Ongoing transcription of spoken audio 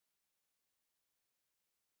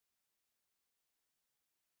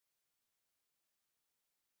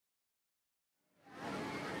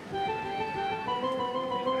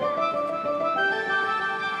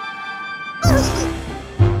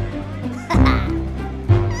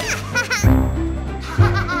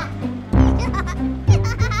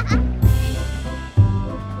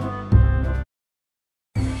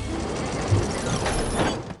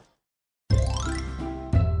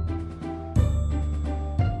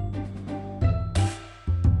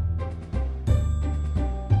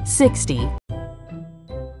60.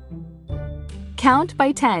 Count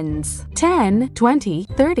by tens. 10, 20,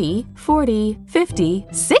 30, 40, 50,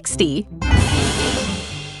 60.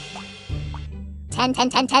 10, 10,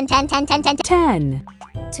 10, 10, 10, 10, 10, 10, 10,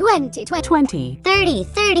 20, 20, 20, 30,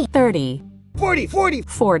 30, 30, 40, 40,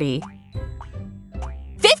 40,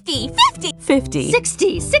 50, 50, 50,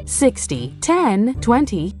 60, 60, 10,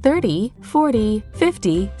 20, 30, 40,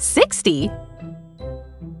 50, 60.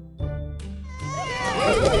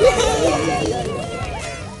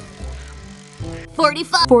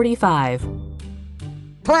 45, 45.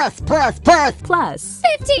 plus, Plus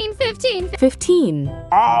 15, 15, 15.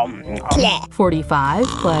 45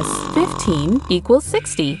 plus 15 equals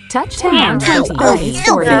 60. Touch 10, 20, 30,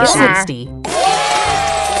 40, 60.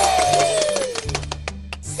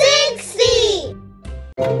 60!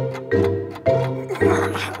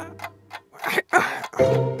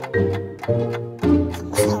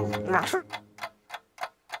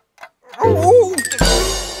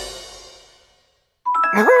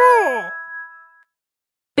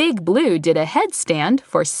 Big Blue did a headstand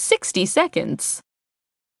for 60 seconds.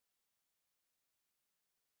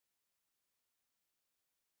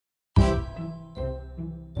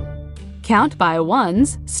 Count by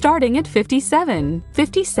ones, starting at 57,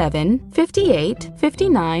 57, 58,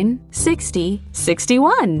 59, 60,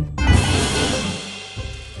 61.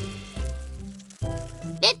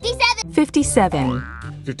 57, 57,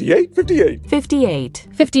 58, 58, 58,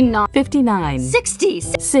 59, 59, 60,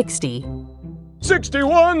 60,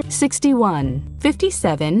 61, 61,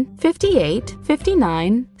 57, 58,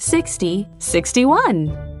 59, 60,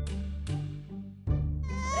 61.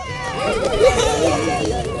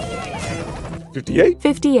 58,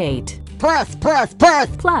 58 plus, plus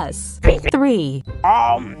 3.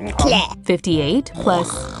 58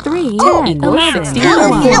 plus 3 equals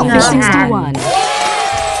 61. 61.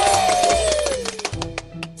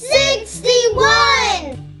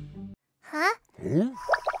 61! Huh?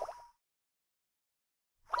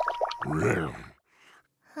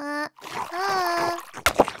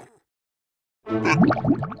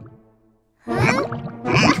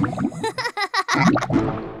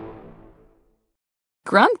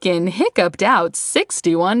 Grumpkin hiccuped out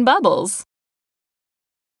 61 bubbles.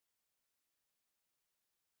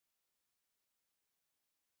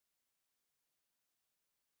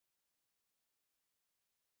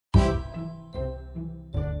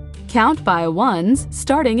 Count by ones,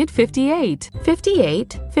 starting at 58,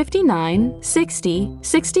 58, 59, 60,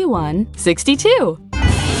 61, 62.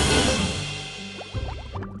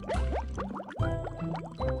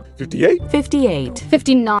 58, 58,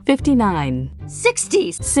 59, 59,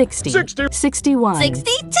 60, 60, 60, 61,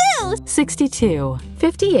 62! 62,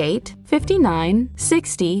 58, 59,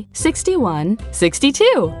 60, 61,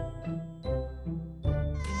 62.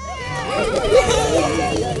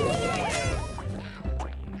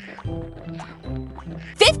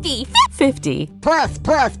 50, 50 plus,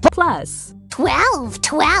 plus 12,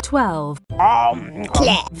 12, 12.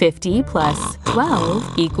 12, 50 plus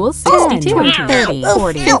 12 equals 10, 20, 30,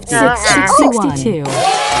 40, 50, 60, 62.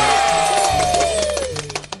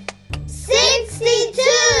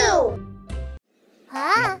 62!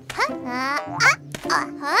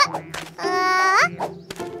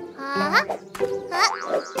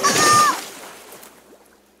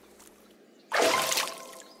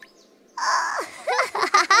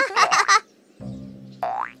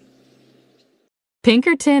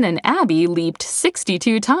 Pinkerton and Abby leaped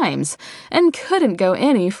 62 times and couldn't go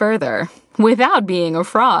any further without being a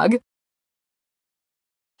frog.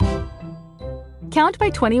 Count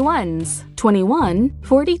by 21s. 21,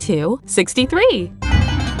 42, 63.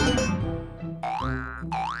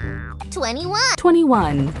 21,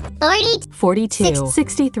 21, 40, 42,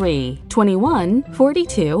 63. 21,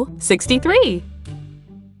 42, 63.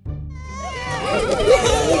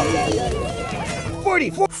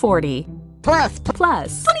 44, 40 plus,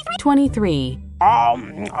 plus 23.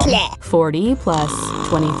 40 plus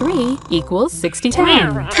 23 equals 60.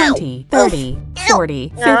 10, 20, 30, 40,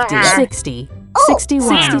 50, 60,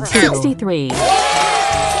 61, 63.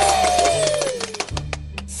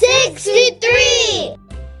 63!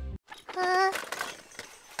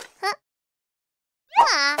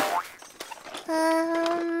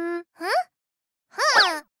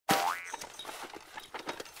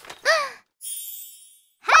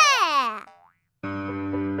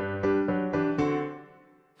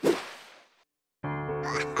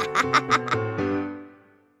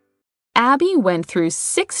 Abby went through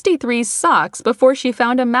 63 socks before she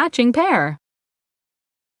found a matching pair.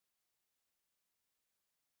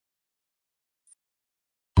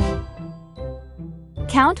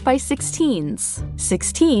 Count by 16s.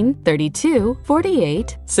 16, 32,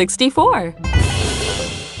 48, 64.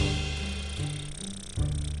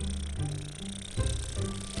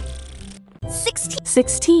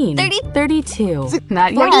 16, 32,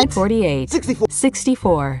 not yet, 48,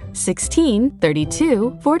 64, 16,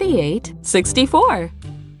 32, 48, 64.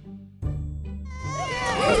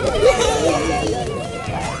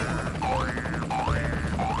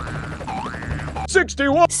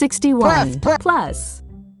 61. 61 plus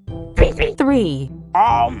 3.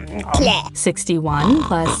 61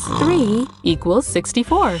 plus 3 equals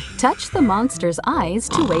 64. Touch the monster's eyes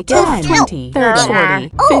to wake it up. 20, 30,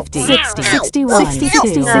 40, 50, 60, 61,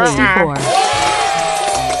 62, 64.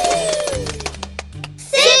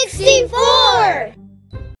 64!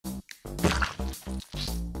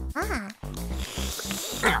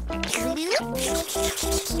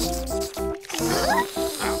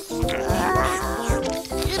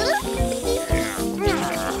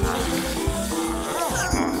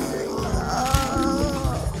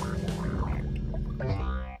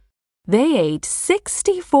 They ate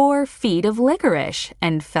 64 feet of licorice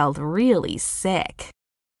and felt really sick.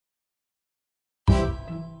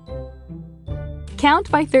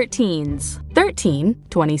 Count by 13s. 13,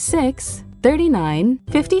 26, 39,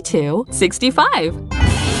 52, 65.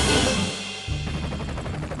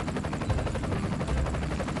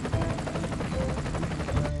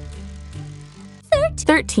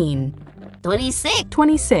 13, 26,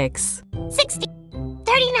 26, 60,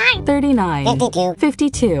 39, 39,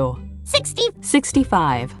 52, 60,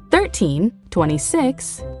 65, 13,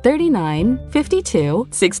 26, 39, 52,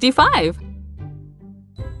 65.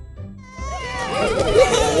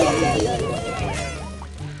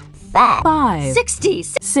 5, 60,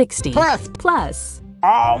 60, plus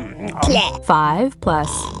 5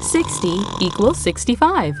 plus 60 equals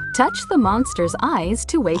 65. Touch the monster's eyes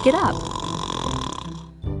to wake it up.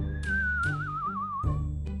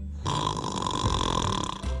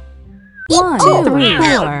 1, 2, 3,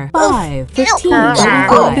 4, 5, 15,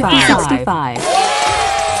 34, 55,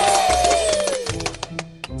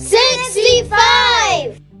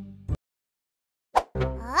 65!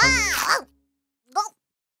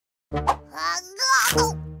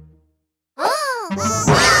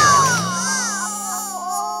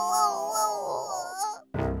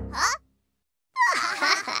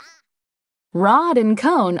 Rod and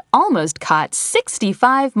Cone almost caught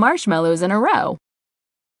 65 marshmallows in a row.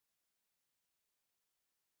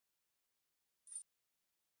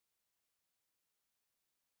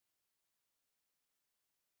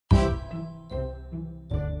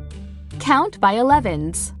 Count by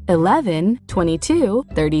 11s. 11, 22,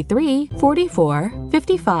 33, 44,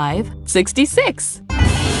 55, 66.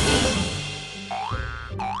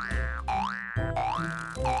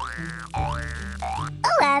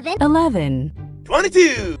 11,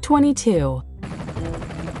 22. 22,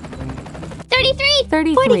 33,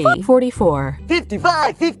 33, 44,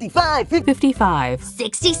 55, 55, 55,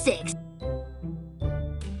 66,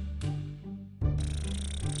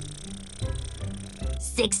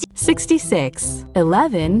 60, 66,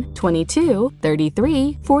 11, 22,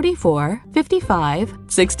 33, 44, 55,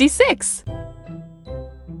 66.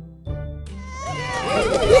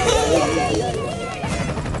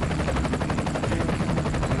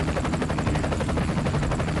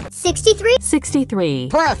 63, 63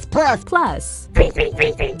 plus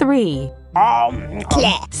 3.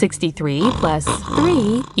 63 plus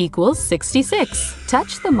 3 equals 66.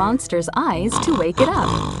 Touch the monster's eyes to wake it up.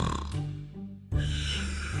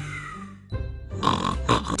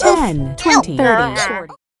 10, 20, 30,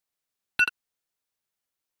 40.